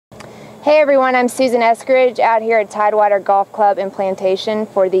Hey everyone, I'm Susan Eskridge out here at Tidewater Golf Club and Plantation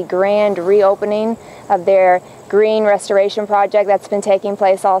for the grand reopening of their green restoration project that's been taking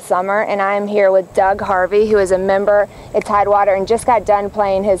place all summer. And I'm here with Doug Harvey, who is a member at Tidewater and just got done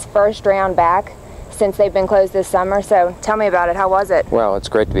playing his first round back since they've been closed this summer. So tell me about it. How was it? Well, it's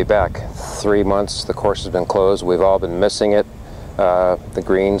great to be back. 3 months the course has been closed. We've all been missing it. The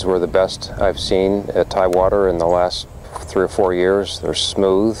greens were the best I've seen at Tidewater in the last 3 or 4 years. They're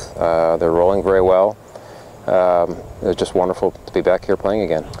smooth, they're rolling very well. It's just wonderful to be back here playing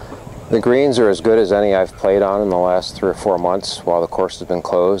again. The greens are as good as any I've played on in the last 3 or 4 months while the course has been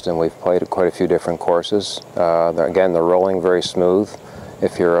closed, and we've played quite a few different courses. Again, they're rolling very smooth.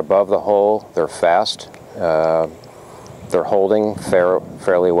 If you're above the hole, they're fast. They're holding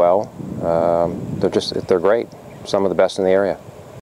fairly well. They're great. Some of the best in the area.